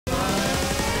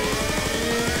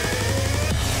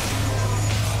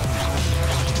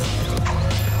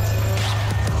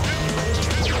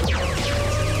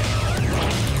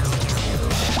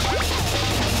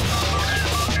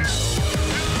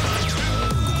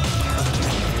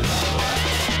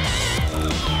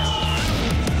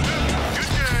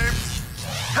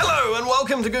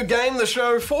Welcome to Good Game, the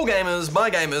show for gamers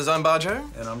by gamers. I'm Barjo.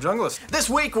 And I'm Junglist. This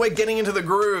week we're getting into the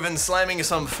groove and slamming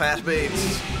some fat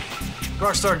beats.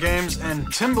 Rockstar Games and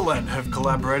Timbaland have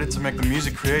collaborated to make the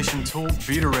music creation tool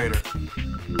Beaterator.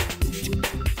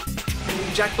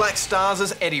 Jack Black stars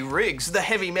as Eddie Riggs, the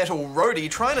heavy metal roadie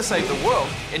trying to save the world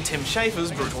in Tim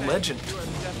Schafer's Brutal Legend.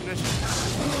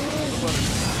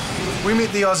 We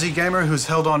meet the Aussie gamer who's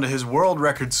held on to his world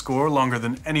record score longer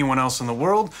than anyone else in the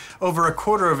world, over a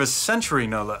quarter of a century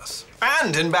no less.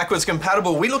 And in Backwards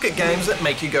Compatible, we look at games that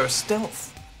make you go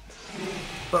stealth.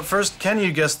 But first, can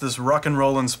you guess this rock and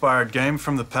roll inspired game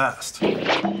from the past?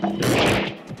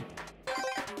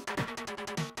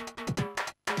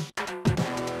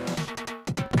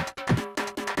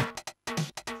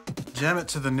 Jam it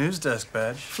to the news desk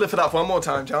badge. Flip it up one more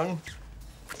time, Jung.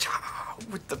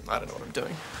 I don't know what I'm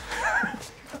doing.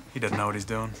 He doesn't know what he's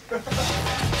doing. Good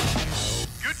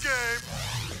game.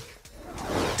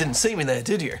 Didn't see me there,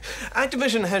 did you?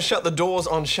 Activision has shut the doors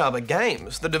on Shaba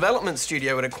Games, the development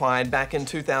studio it acquired back in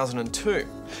 2002.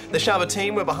 The Shaba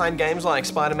team were behind games like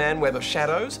Spider-Man Web of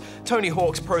Shadows, Tony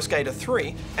Hawk's Pro Skater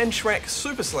 3, and Shrek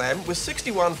Super Slam, with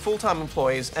 61 full-time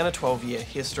employees and a 12-year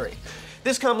history.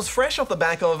 This comes fresh off the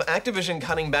back of Activision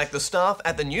cutting back the staff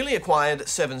at the newly acquired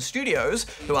 7 Studios,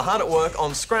 who are hard at work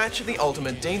on Scratch, the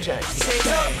ultimate DJ.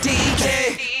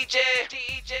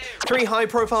 Three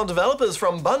high-profile developers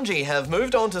from Bungie have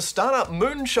moved on to start up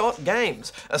Moonshot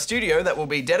Games, a studio that will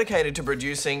be dedicated to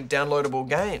producing downloadable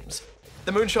games.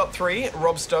 The Moonshot 3,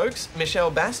 Rob Stokes, Michelle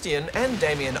Bastian, and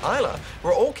Damien Eiler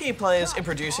were all key players in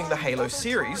producing the Halo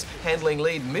series, handling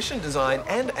lead mission design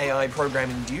and AI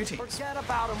programming duties.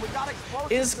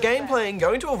 Is gameplaying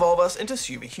going to evolve us into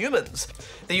superhumans?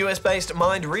 The US-based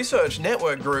Mind Research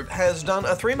Network Group has done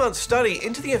a 3-month study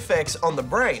into the effects on the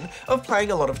brain of playing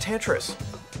a lot of Tetris.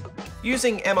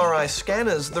 Using MRI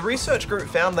scanners, the research group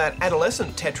found that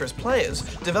adolescent Tetris players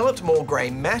developed more grey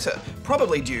matter,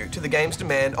 probably due to the game's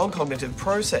demand on cognitive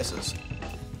processes.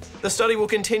 The study will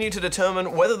continue to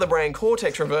determine whether the brain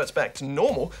cortex reverts back to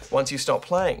normal once you stop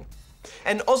playing.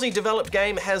 An Aussie-developed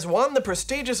game has won the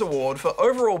prestigious award for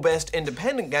overall best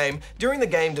independent game during the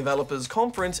Game Developers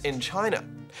Conference in China.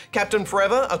 Captain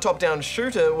Forever, a top-down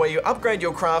shooter where you upgrade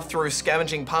your craft through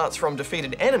scavenging parts from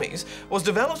defeated enemies, was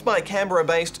developed by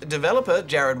Canberra-based developer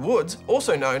Jared Woods,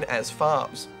 also known as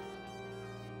Farbs.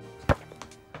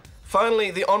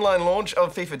 Finally, the online launch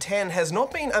of FIFA 10 has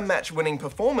not been a match-winning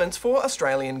performance for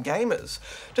Australian gamers.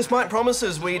 Despite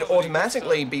promises we'd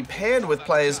automatically be paired with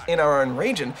players in our own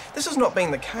region, this has not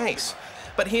been the case.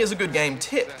 But here's a good game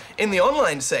tip. In the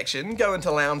online section, go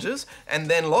into lounges and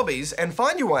then lobbies and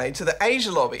find your way to the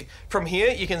Asia lobby. From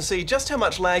here, you can see just how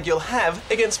much lag you'll have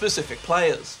against specific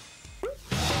players.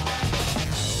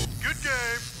 Good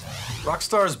game.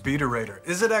 Rockstar's Beaterator.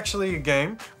 Is it actually a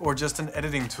game or just an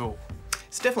editing tool?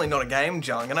 It's definitely not a game,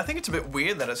 Jung, and I think it's a bit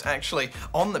weird that it's actually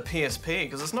on the PSP,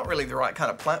 because it's not really the right kind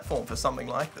of platform for something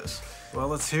like this.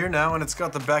 Well, it's here now, and it's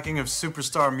got the backing of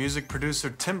superstar music producer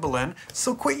Timbaland,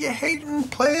 so quit your hating,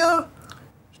 player!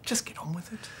 Just get on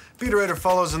with it. Beaterator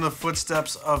follows in the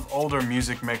footsteps of older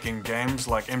music-making games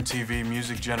like MTV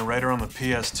Music Generator on the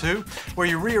PS2, where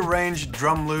you rearrange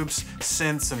drum loops,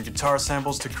 synths, and guitar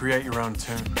samples to create your own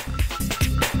tune.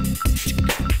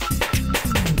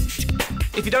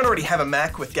 If you don't already have a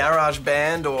Mac with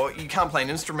GarageBand or you can't play an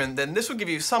instrument, then this will give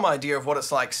you some idea of what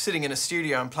it's like sitting in a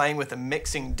studio and playing with a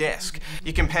mixing desk.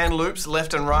 You can pan loops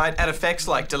left and right, add effects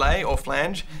like delay or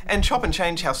flange, and chop and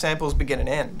change how samples begin and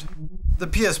end. The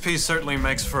PSP certainly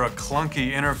makes for a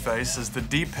clunky interface, as the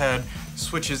D-pad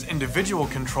switches individual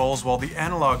controls while the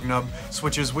analog nub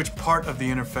switches which part of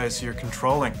the interface you're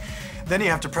controlling. Then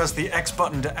you have to press the X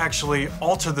button to actually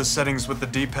alter the settings with the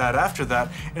D-pad after that,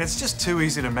 and it's just too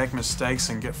easy to make mistakes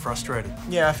and get frustrated.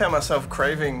 Yeah, I found myself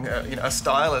craving a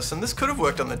stylus, and this could have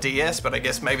worked on the DS, but I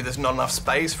guess maybe there's not enough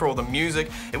space for all the music.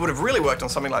 It would have really worked on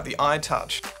something like the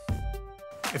iTouch.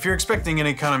 If you're expecting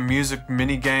any kind of music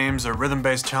mini-games or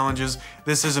rhythm-based challenges,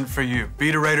 this isn't for you.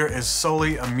 Beaterator is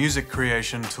solely a music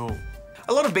creation tool.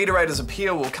 A lot of Beaterator's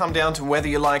appeal will come down to whether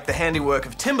you like the handiwork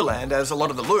of Timbaland, as a lot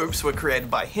of the loops were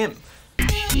created by him. I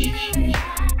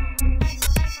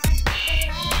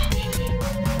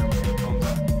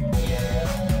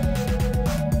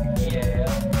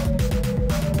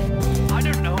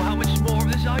don't know how much more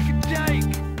of this I can take.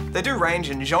 They do range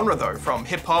in genre though, from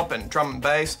hip-hop and drum and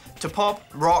bass, to pop,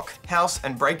 rock, house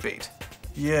and breakbeat.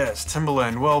 Yes,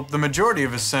 Timbaland. Well, the majority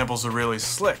of his samples are really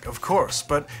slick, of course,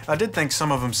 but I did think some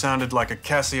of them sounded like a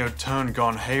Casio tone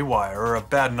gone haywire or a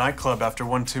bad nightclub after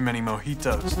one too many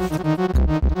mojitos.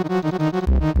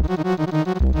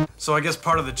 So I guess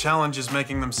part of the challenge is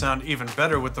making them sound even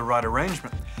better with the right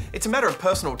arrangement. It's a matter of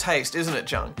personal taste, isn't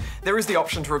it, Jung? There is the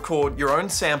option to record your own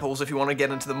samples if you want to get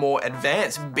into the more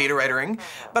advanced beateratoring,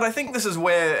 but I think this is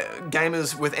where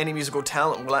gamers with any musical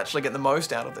talent will actually get the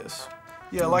most out of this.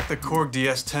 Yeah, like the Korg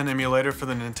DS10 emulator for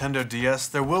the Nintendo DS,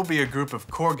 there will be a group of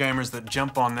core gamers that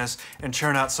jump on this and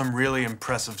churn out some really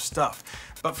impressive stuff.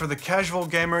 But for the casual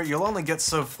gamer, you'll only get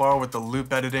so far with the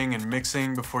loop editing and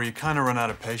mixing before you kind of run out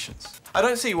of patience. I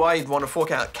don't see why you'd want to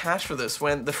fork out cash for this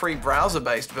when the free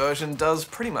browser-based version does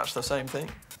pretty much the same thing.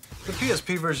 The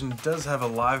PSP version does have a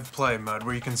live play mode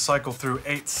where you can cycle through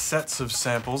 8 sets of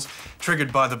samples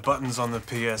triggered by the buttons on the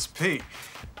PSP.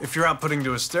 If you're outputting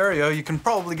to a stereo, you can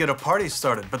probably get a party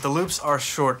started, but the loops are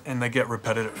short and they get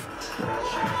repetitive.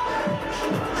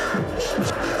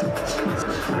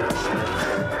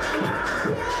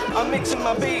 I'm mixing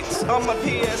my beats on my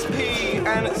PSP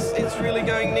and it's really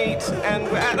going neat and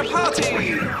we're at a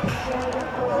party!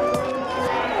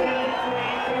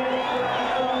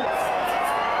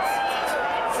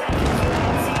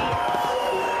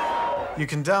 You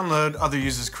can download other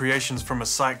users' creations from a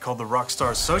site called the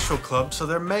Rockstar Social Club, so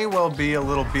there may well be a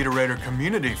little Beaterator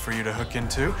community for you to hook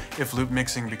into if loop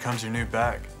mixing becomes your new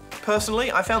bag.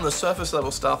 Personally, I found the surface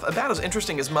level stuff about as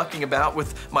interesting as mucking about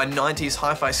with my 90s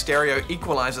hi-fi stereo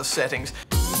equalizer settings.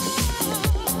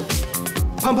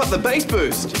 Pump up the bass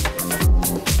boost!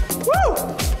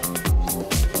 Woo!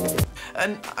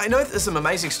 And I know there's some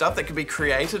amazing stuff that could be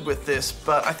created with this,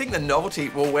 but I think the novelty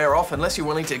will wear off unless you're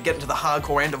willing to get into the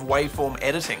hardcore end of waveform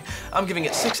editing. I'm giving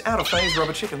it 6 out of phase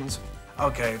rubber chickens.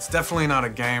 Okay, it's definitely not a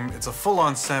game. It's a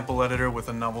full-on sample editor with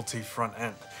a novelty front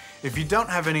end. If you don't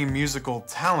have any musical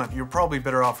talent, you're probably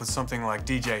better off with something like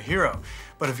DJ Hero.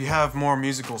 But if you have more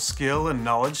musical skill and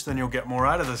knowledge, then you'll get more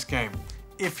out of this game.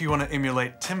 If you want to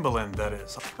emulate Timbaland, that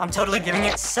is. I'm totally giving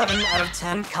it 7 out of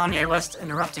 10 Kanye West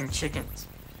interrupting chickens.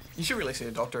 You should really see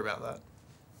a doctor about that.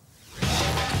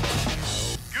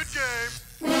 Good game!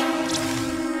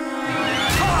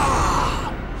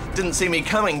 Didn't see me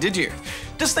coming, did you?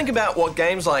 Just think about what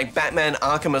games like Batman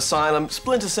Arkham Asylum,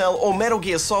 Splinter Cell, or Metal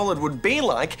Gear Solid would be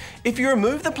like if you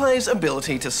remove the player's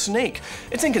ability to sneak.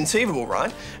 It's inconceivable,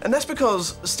 right? And that's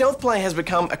because stealth play has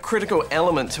become a critical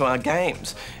element to our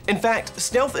games. In fact,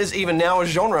 stealth is even now a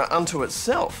genre unto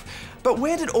itself. But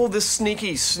where did all this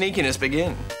sneakiness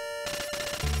begin?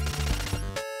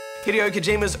 Hideo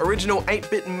Kojima's original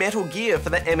 8-bit Metal Gear for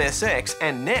the MSX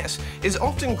and NES is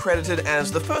often credited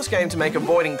as the first game to make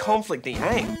avoiding conflict the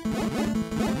aim.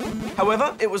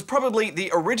 However, it was probably the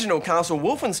original Castle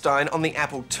Wolfenstein on the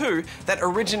Apple II that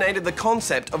originated the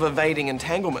concept of evading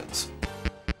entanglements.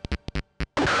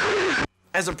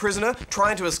 As a prisoner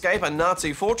trying to escape a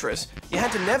Nazi fortress, you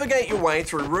had to navigate your way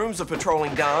through rooms of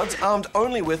patrolling guards armed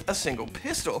only with a single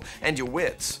pistol and your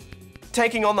wits.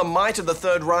 Taking on the might of the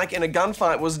Third Reich in a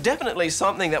gunfight was definitely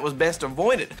something that was best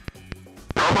avoided.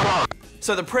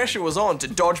 So the pressure was on to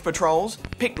dodge patrols,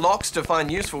 pick locks to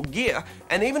find useful gear,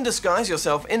 and even disguise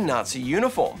yourself in Nazi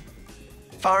uniform.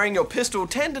 Firing your pistol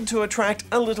tended to attract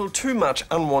a little too much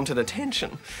unwanted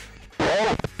attention.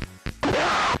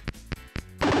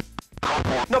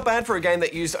 Not bad for a game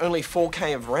that used only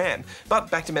 4K of RAM,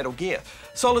 but back to Metal Gear.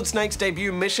 Solid Snake's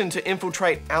debut mission to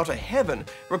infiltrate Outer Heaven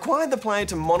required the player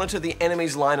to monitor the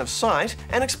enemy's line of sight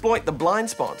and exploit the blind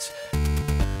spots.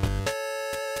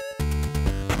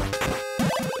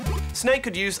 Snake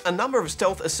could use a number of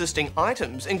stealth-assisting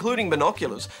items, including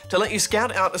binoculars, to let you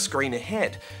scout out a screen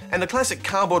ahead, and the classic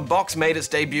cardboard box made its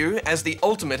debut as the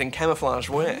ultimate in camouflage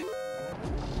wear.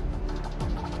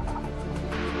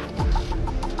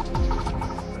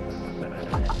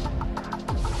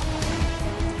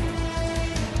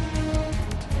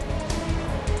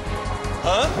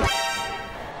 Huh?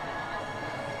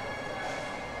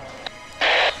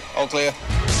 All clear.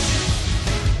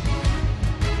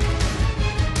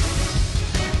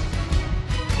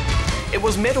 It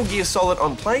was Metal Gear Solid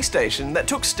on PlayStation that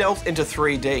took stealth into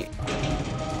 3D.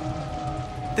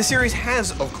 The series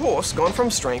has, of course, gone from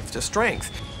strength to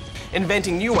strength,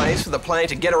 inventing new ways for the player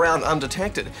to get around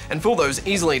undetected and fool those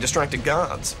easily distracted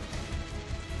guards.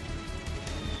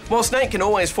 While Snake can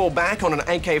always fall back on an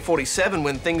AK-47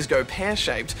 when things go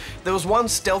pear-shaped, there was one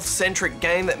stealth-centric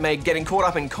game that made getting caught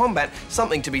up in combat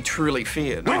something to be truly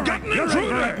feared. We've got an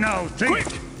intruder right now, Thief! Quick!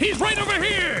 He's right over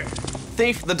here!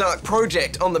 Thief: The Dark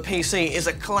Project on the PC is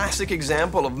a classic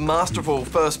example of masterful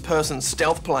first-person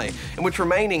stealth play, in which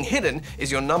remaining hidden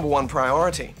is your #1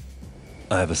 priority.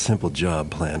 I have a simple job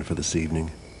planned for this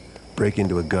evening. Break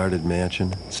into a guarded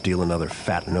mansion, steal another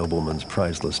fat nobleman's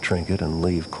priceless trinket, and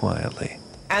leave quietly.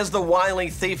 As the wily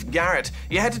thief Garrett,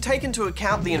 you had to take into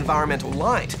account the environmental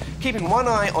light, keeping one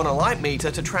eye on a light meter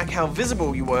to track how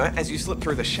visible you were as you slipped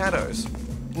through the shadows.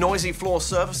 Noisy floor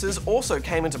surfaces also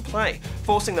came into play,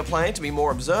 forcing the player to be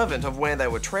more observant of where they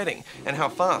were treading and how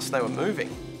fast they were moving.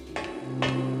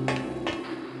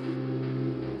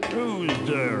 Who's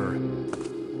there?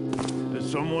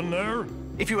 Is someone there?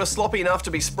 If you were sloppy enough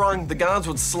to be sprung, the guards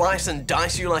would slice and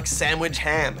dice you like sandwich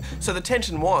ham, so the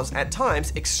tension was, at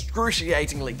times,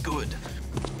 excruciatingly good.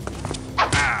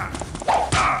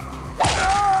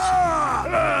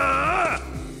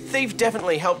 Thief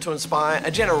definitely helped to inspire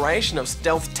a generation of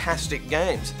stealth-tastic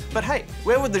games, but hey,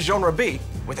 where would the genre be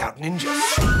without ninjas?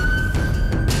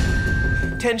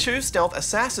 Tenchu Stealth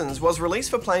Assassins was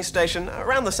released for PlayStation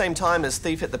around the same time as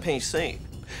Thief hit the PC.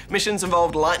 Missions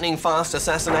involved lightning-fast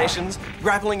assassinations,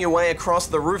 grappling your way across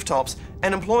the rooftops,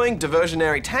 and employing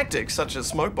diversionary tactics such as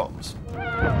smoke bombs.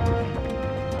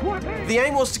 The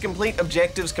aim was to complete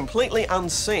objectives completely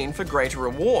unseen for greater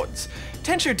rewards.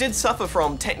 Tenchu did suffer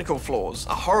from technical flaws,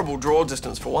 a horrible draw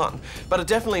distance for one, but it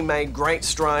definitely made great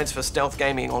strides for stealth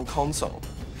gaming on console.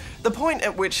 The point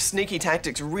at which sneaky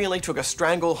tactics really took a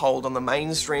stranglehold on the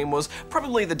mainstream was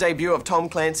probably the debut of Tom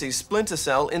Clancy's Splinter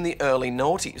Cell in the early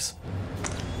noughties.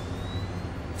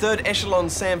 Third Echelon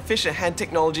Sam Fisher had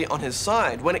technology on his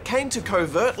side when it came to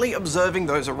covertly observing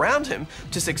those around him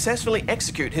to successfully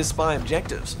execute his spy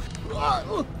objectives.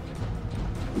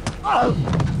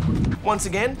 Once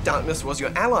again, darkness was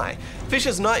your ally.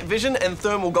 Fisher's night vision and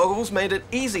thermal goggles made it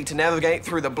easy to navigate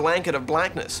through the blanket of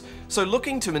blackness, so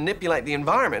looking to manipulate the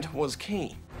environment was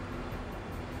key.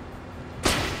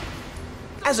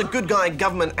 As a good guy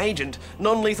government agent,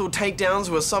 non-lethal takedowns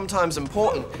were sometimes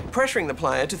important, pressuring the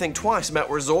player to think twice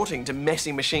about resorting to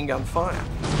messy machine gun fire.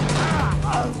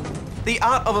 The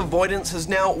art of avoidance has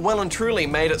now well and truly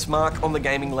made its mark on the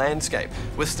gaming landscape,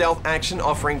 with stealth action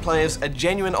offering players a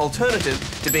genuine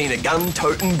alternative to being a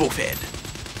gun-toting buffhead.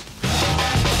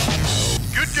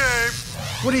 Good game!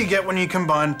 What do you get when you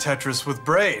combine Tetris with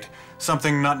Braid?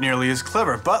 Something not nearly as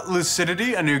clever, but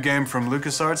Lucidity, a new game from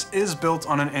LucasArts, is built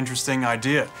on an interesting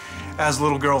idea. As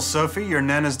little girl Sophie, your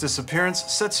Nana's disappearance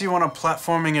sets you on a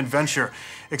platforming adventure.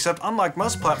 Except unlike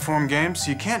most platform games,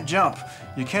 you can't jump.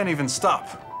 You can't even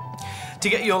stop. To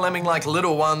get your lemming-like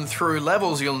little one through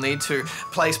levels, you'll need to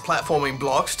place platforming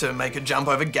blocks to make it jump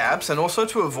over gaps and also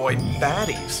to avoid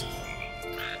baddies.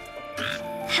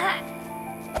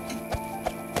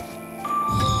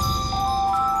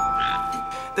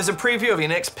 There's a preview of your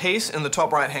next piece in the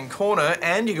top right-hand corner,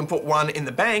 and you can put one in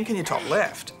the bank in your top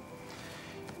left.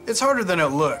 It's harder than it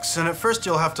looks, and at first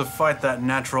you'll have to fight that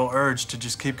natural urge to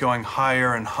just keep going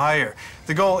higher and higher.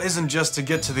 The goal isn't just to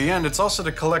get to the end, it's also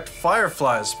to collect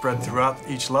fireflies spread throughout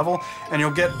each level, and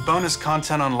you'll get bonus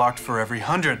content unlocked for every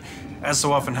 100. As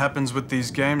so often happens with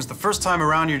these games, the first time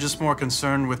around you're just more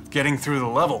concerned with getting through the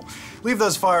level. Leave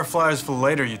those fireflies for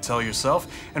later, you tell yourself,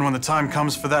 and when the time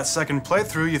comes for that second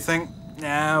playthrough, you think,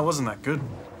 nah, it wasn't that good.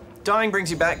 Dying brings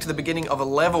you back to the beginning of a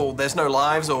level, there's no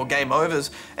lives or game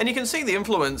overs, and you can see the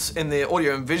influence in the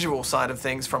audio and visual side of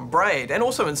things from Braid, and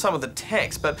also in some of the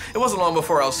text, but it wasn't long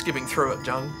before I was skipping through it,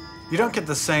 Jung. You don't get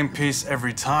the same piece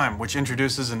every time, which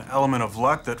introduces an element of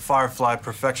luck that Firefly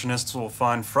perfectionists will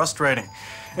find frustrating.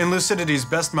 In Lucidity's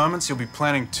best moments, you'll be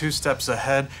planning 2 steps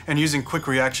ahead and using quick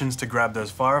reactions to grab those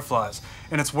fireflies.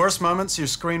 In its worst moments, your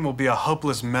screen will be a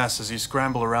hopeless mess as you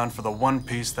scramble around for the one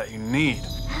piece that you need.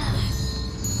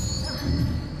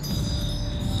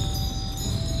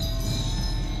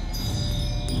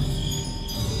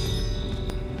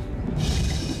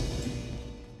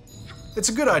 It's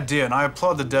a good idea, and I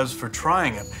applaud the devs for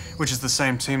trying it, which is the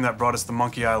same team that brought us the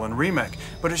Monkey Island remake,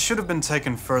 but it should have been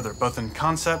taken further, both in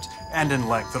concept and in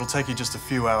length. It'll take you just a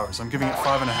few hours. I'm giving it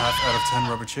 5.5 out of 10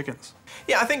 rubber chickens.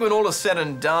 Yeah, I think when all is said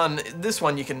and done, this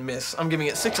one you can miss. I'm giving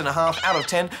it 6.5 out of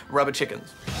 10 rubber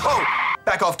chickens. Whoa!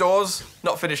 Back off doors,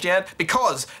 not finished yet,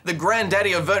 because the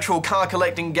granddaddy of virtual car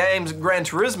collecting games, Gran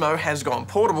Turismo, has gone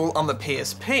portable on the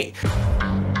PSP.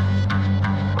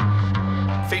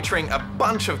 Featuring a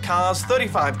bunch of cars,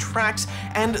 35 tracks,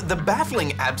 and the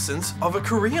baffling absence of a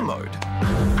career mode.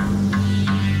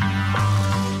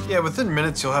 Yeah, within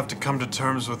minutes you'll have to come to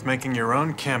terms with making your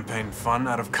own campaign fun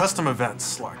out of custom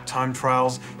events like time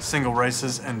trials, single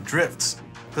races, and drifts.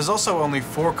 There's also only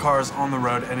 4 cars on the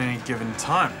road at any given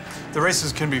time. The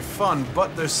races can be fun,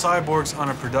 but they're cyborgs on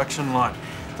a production line.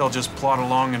 They'll just plod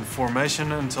along in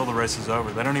formation until the race is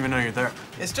over. They don't even know you're there.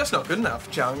 It's just not good enough,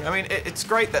 Jung. I mean, it's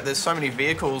great that there's so many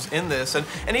vehicles in this, and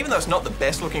even though it's not the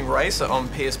best looking racer on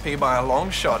PSP by a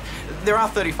long shot, there are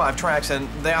 35 tracks and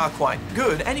they are quite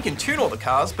good, and you can tune all the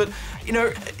cars, but you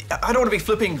know, I don't want to be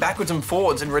flipping backwards and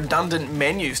forwards in redundant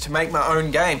menus to make my own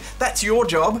game. That's your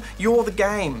job, you're the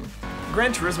game.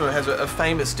 Gran Turismo has a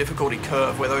famous difficulty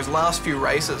curve where those last few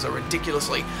races are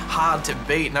ridiculously hard to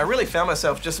beat, and I really found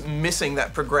myself just missing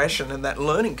that progression and that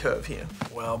learning curve here.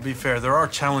 Well, be fair, there are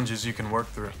challenges you can work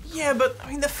through. Yeah, but I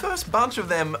mean, the first bunch of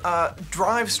them are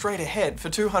drive straight ahead for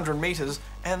 200 meters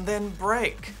and then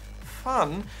brake.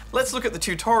 Fun. Let's look at the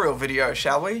tutorial video,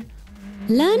 shall we?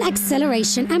 Learn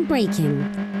acceleration and braking.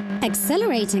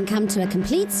 Accelerate and come to a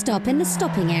complete stop in the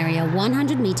stopping area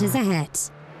 100 meters ahead.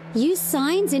 Use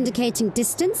signs indicating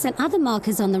distance and other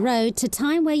markers on the road to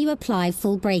time where you apply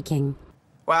full braking.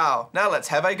 Wow, now let's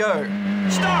have a go.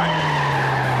 Start!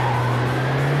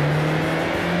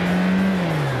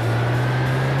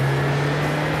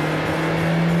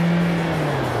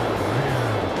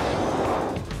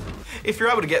 If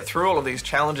you're able to get through all of these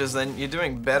challenges, then you're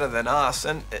doing better than us.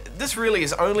 And this really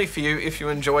is only for you if you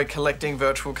enjoy collecting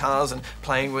virtual cars and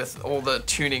playing with all the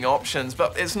tuning options,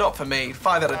 but it's not for me.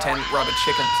 5 out of 10 rubber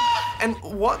chickens. And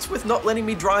what's with not letting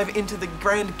me drive into the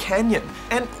Grand Canyon?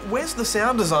 And where's the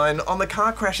sound design on the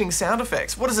car crashing sound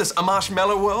effects? What is this, a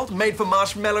marshmallow world made for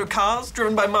marshmallow cars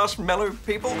driven by marshmallow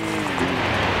people?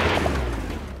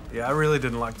 Yeah, I really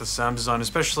didn't like the sound design,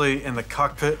 especially in the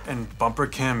cockpit and bumper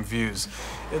cam views.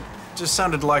 It just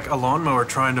sounded like a lawnmower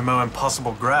trying to mow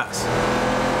impossible grass.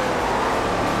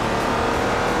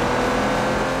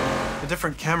 The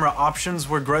different camera options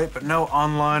were great, but no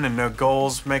online and no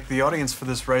goals make the audience for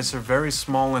this racer very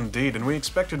small indeed, and we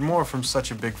expected more from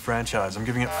such a big franchise. I'm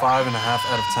giving it 5.5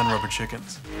 out of 10 rubber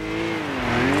chickens.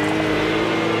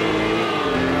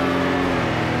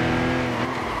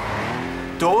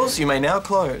 Doors you may now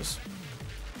close.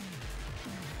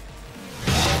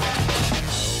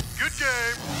 Good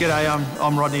game! G'day,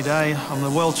 I'm Rodney Day. I'm the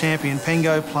world champion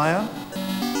Pengo player.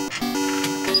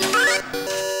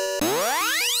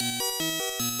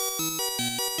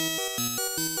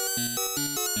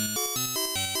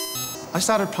 I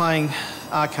started playing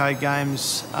arcade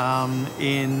games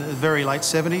in the very late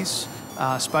 70s.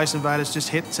 Space Invaders just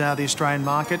hit the Australian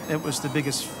market. It was the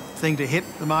biggest thing to hit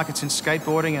the markets in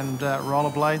skateboarding and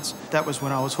rollerblades. That was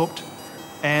when I was hooked.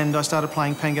 And I started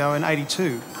playing Pengo in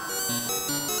 '82.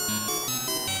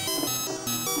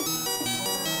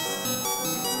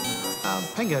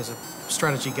 Pengo's a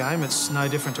strategy game. It's no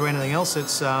different to anything else.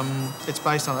 It's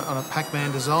based on a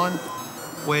Pac-Man design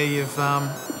where you've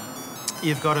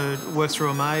got to work through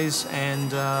a maze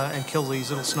and kill these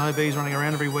little snow bees running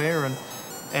around everywhere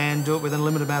and do it within a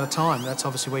limited amount of time. That's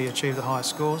obviously where you achieve the highest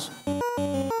scores.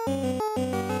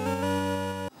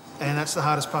 And that's the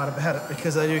hardest part about it,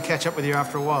 because they do catch up with you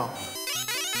after a while.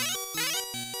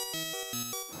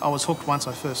 I was hooked once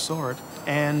I first saw it,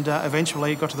 and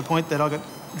eventually it got to the point that I got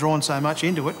drawn so much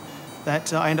into it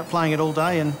that I ended up playing it all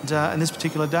day, and this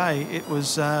particular day it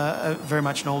was very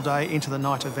much an all-day into the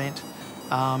night event,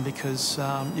 because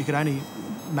you could only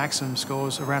maximum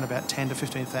scores around about 10 to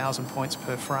 15,000 points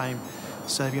per frame.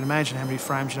 So if you can imagine how many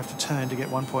frames you'd have to turn to get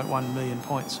 1.1 million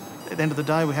points. At the end of the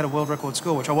day, we had a world record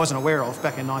score, which I wasn't aware of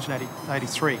back in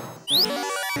 1983. It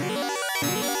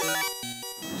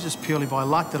was just purely by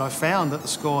luck that I found that the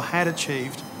score had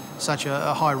achieved such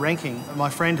a high ranking. My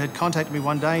friend had contacted me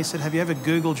one day and said, "Have you ever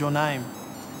Googled your name?"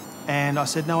 And I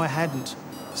said, "No, I hadn't."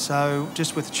 So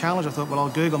just with the challenge, I thought, well, I'll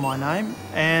Google my name.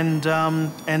 And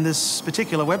this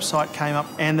particular website came up,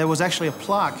 and there was actually a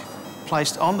plaque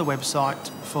placed on the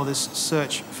website for this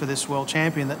search for this world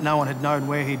champion that no one had known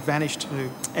where he'd vanished to.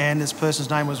 And this person's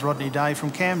name was Rodney Day from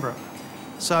Canberra.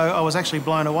 So I was actually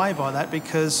blown away by that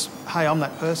because, hey, I'm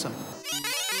that person.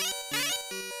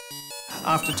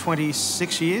 After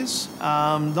 26 years,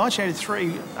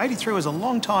 1983 was a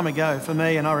long time ago for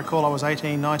me, and I recall I was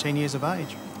 18, 19 years of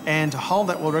age. And to hold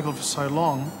that world record for so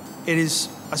long, it is,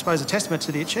 I suppose, a testament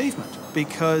to the achievement,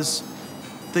 because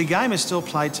the game is still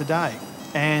played today.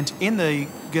 And in the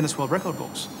Guinness World Record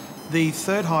books, the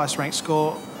third highest ranked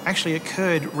score actually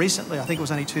occurred recently. I think it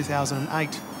was only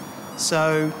 2008.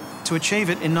 So to achieve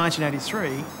it in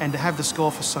 1983 and to have the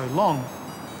score for so long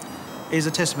is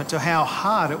a testament to how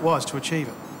hard it was to achieve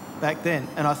it back then.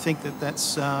 And I think that that's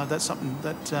something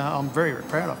that I'm very, very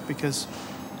proud of, because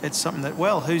it's something that,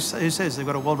 well, who says they've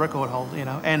got a world record hold, you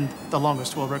know, and the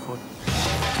longest world record.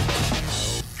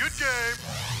 Good game!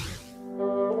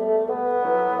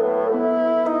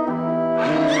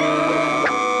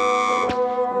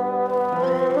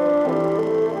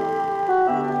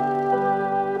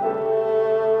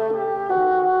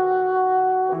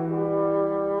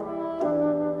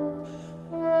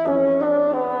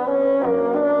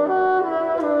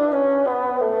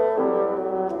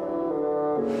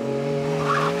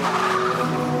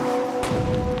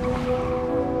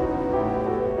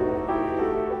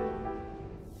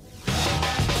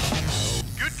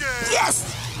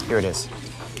 Here it is.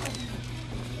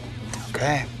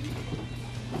 Okay.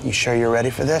 You sure you're ready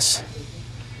for this?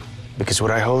 Because what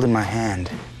I hold in my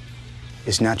hand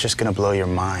is not just gonna blow your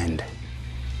mind.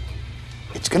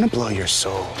 It's gonna blow your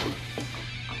soul.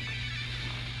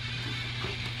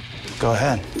 Go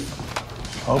ahead.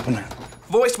 Open it.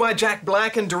 Voiced by Jack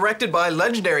Black and directed by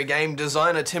legendary game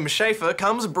designer Tim Schafer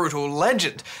comes Brutal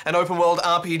Legend, an open-world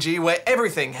RPG where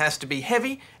everything has to be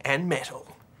heavy and metal.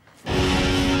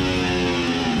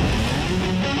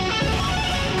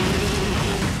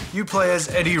 You play as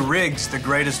Eddie Riggs, the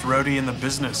greatest roadie in the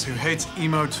business, who hates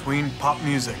emo tween pop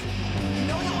music.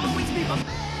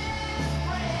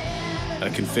 I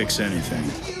can fix anything,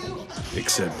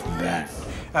 except that.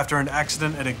 After an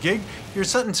accident at a gig, you're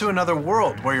sent into another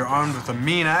world where you're armed with a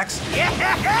mean axe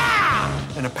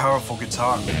and a powerful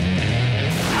guitar.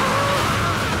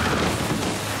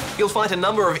 You'll fight a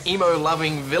number of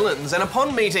emo-loving villains, and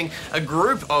upon meeting a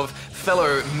group of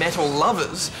fellow metal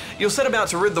lovers, you'll set about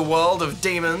to rid the world of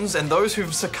demons and those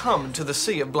who've succumbed to the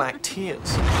sea of black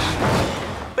tears.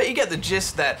 But you get the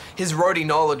gist that his roadie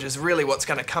knowledge is really what's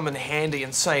going to come in handy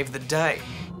and save the day.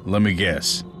 Let me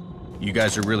guess. You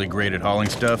guys are really great at hauling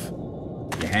stuff?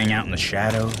 You hang out in the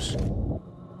shadows?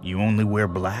 You only wear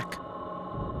black?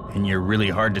 And you're really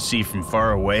hard to see from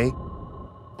far away?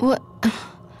 What?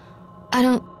 I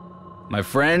don't... My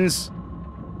friends,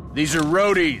 these are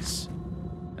roadies.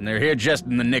 And they're here just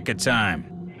in the nick of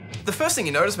time. The first thing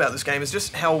you notice about this game is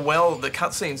just how well the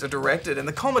cutscenes are directed, and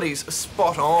the comedy's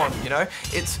spot on, you know?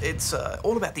 It's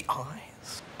all about the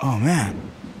eyes. Oh, man.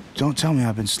 Don't tell me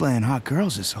I've been slaying hot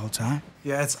girls this whole time.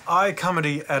 Yeah, it's eye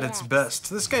comedy at its best.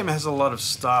 This game has a lot of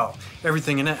style.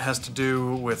 Everything in it has to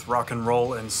do with rock and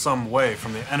roll in some way,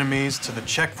 from the enemies to the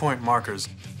checkpoint markers.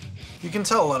 You can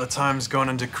tell a lot of time's gone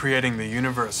into creating the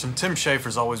universe, and Tim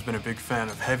Schafer's always been a big fan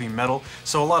of heavy metal,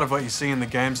 so a lot of what you see in the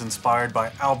game's inspired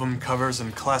by album covers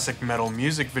and classic metal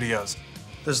music videos.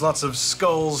 There's lots of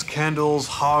skulls, candles,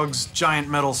 hogs, giant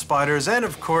metal spiders, and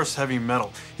of course heavy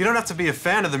metal. You don't have to be a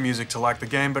fan of the music to like the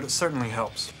game, but it certainly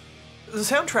helps. The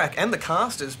soundtrack and the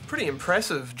cast is pretty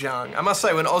impressive, Jung. I must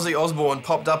say, when Ozzy Osbourne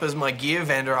popped up as my gear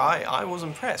vendor, I was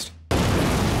impressed.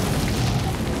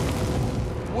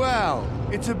 Well,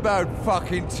 it's about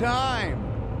fucking time.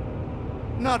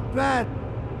 Not bad.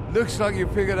 Looks like you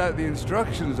figured out the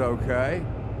instructions okay.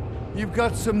 You've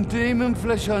got some demon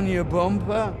flesh on your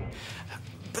bumper.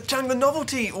 But Jung, the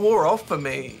novelty wore off for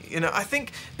me. You know, I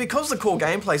think because the core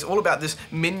gameplay is all about this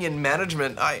minion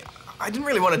management, I didn't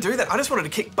really want to do that. I just wanted to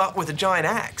kick butt with a giant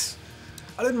axe.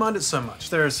 I didn't mind it so much.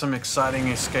 There are some exciting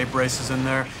escape races in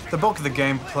there. The bulk of the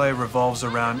gameplay revolves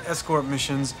around escort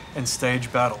missions and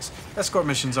stage battles. Escort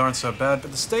missions aren't so bad, but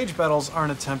the stage battles are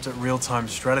an attempt at real-time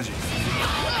strategy.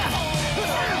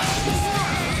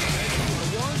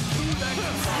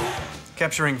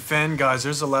 Capturing fan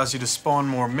geysers allows you to spawn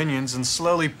more minions and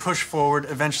slowly push forward,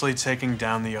 eventually taking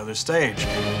down the other stage.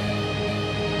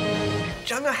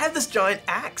 Jung, I have this giant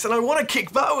axe and I want to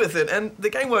kick butt with it, and the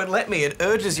game won't let me. It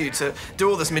urges you to do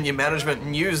all this minion management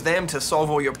and use them to solve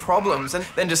all your problems, and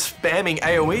then just spamming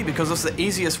AoE because it's the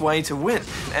easiest way to win.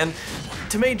 And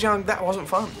to me, Jung, that wasn't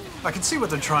fun. I can see what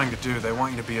they're trying to do. They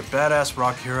want you to be a badass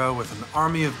rock hero with an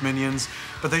army of minions,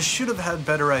 but they should have had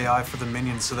better AI for the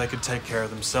minions so they could take care of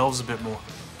themselves a bit more.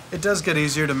 It does get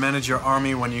easier to manage your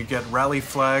army when you get rally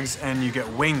flags and you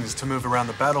get wings to move around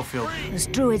the battlefield. Those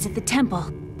druids at the temple.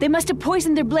 They must have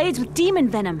poisoned their blades with demon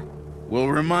venom. Will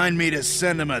remind me to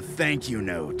send them a thank you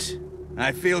note.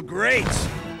 I feel great.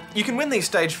 You can win these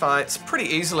stage fights pretty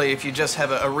easily if you just have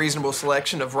a reasonable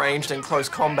selection of ranged and close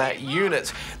combat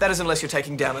units. That is, unless you're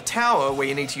taking down a tower where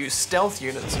you need to use stealth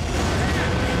units.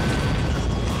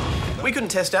 We couldn't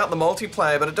test out the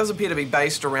multiplayer, but it does appear to be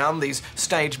based around these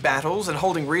stage battles and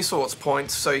holding resource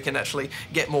points so you can actually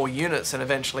get more units and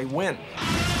eventually win.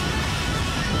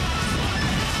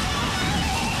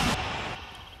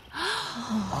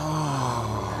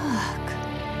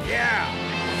 Yeah!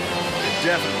 They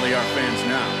definitely are fans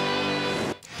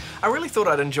now. I really thought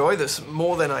I'd enjoy this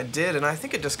more than I did, and I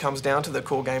think it just comes down to the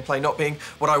core gameplay not being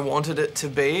what I wanted it to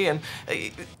be, and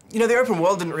you know, the open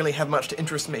world didn't really have much to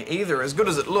interest me either. As good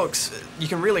as it looks, you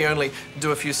can really only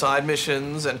do a few side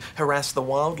missions and harass the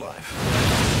wildlife.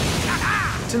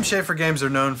 Tim Schafer games are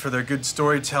known for their good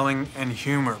storytelling and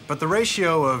humor, but the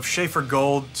ratio of Schafer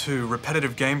Gold to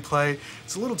repetitive gameplay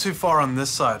is a little too far on this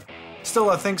side. Still,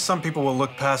 I think some people will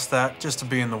look past that just to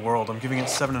be in the world. I'm giving it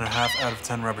 7.5 out of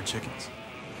 10 rubber chickens.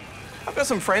 I've got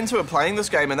some friends who are playing this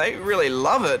game and they really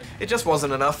love it. It just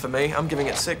wasn't enough for me. I'm giving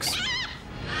it 6.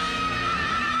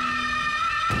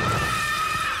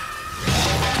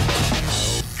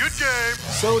 Good game.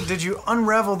 So, did you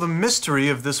unravel the mystery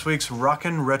of this week's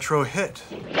rockin' retro hit?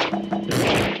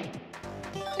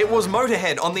 It was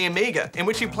Motorhead on the Amiga, in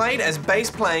which you played as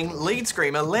bass-playing lead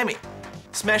screamer Lemmy.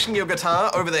 Smashing your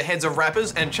guitar over the heads of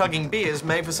rappers and chugging beers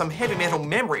made for some heavy metal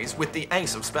memories with the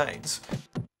ace of spades.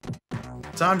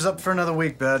 Time's up for another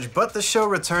week, Badge, but the show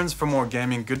returns for more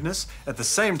gaming goodness at the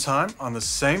same time on the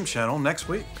same channel next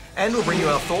week. And we'll bring you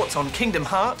our thoughts on Kingdom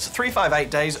Hearts 358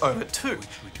 Days Over 2.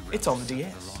 It's on the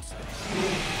DS.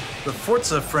 The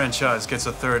Forza franchise gets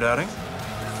a third outing.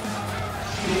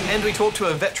 And we talk to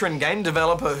a veteran game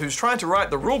developer who's trying to write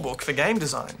the rulebook for game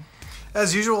design.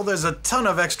 As usual, there's a ton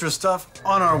of extra stuff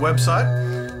on our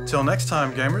website. Till next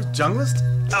time, gamers, Junglist,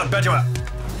 out, Badge out.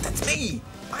 That's me!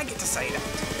 I get to say that.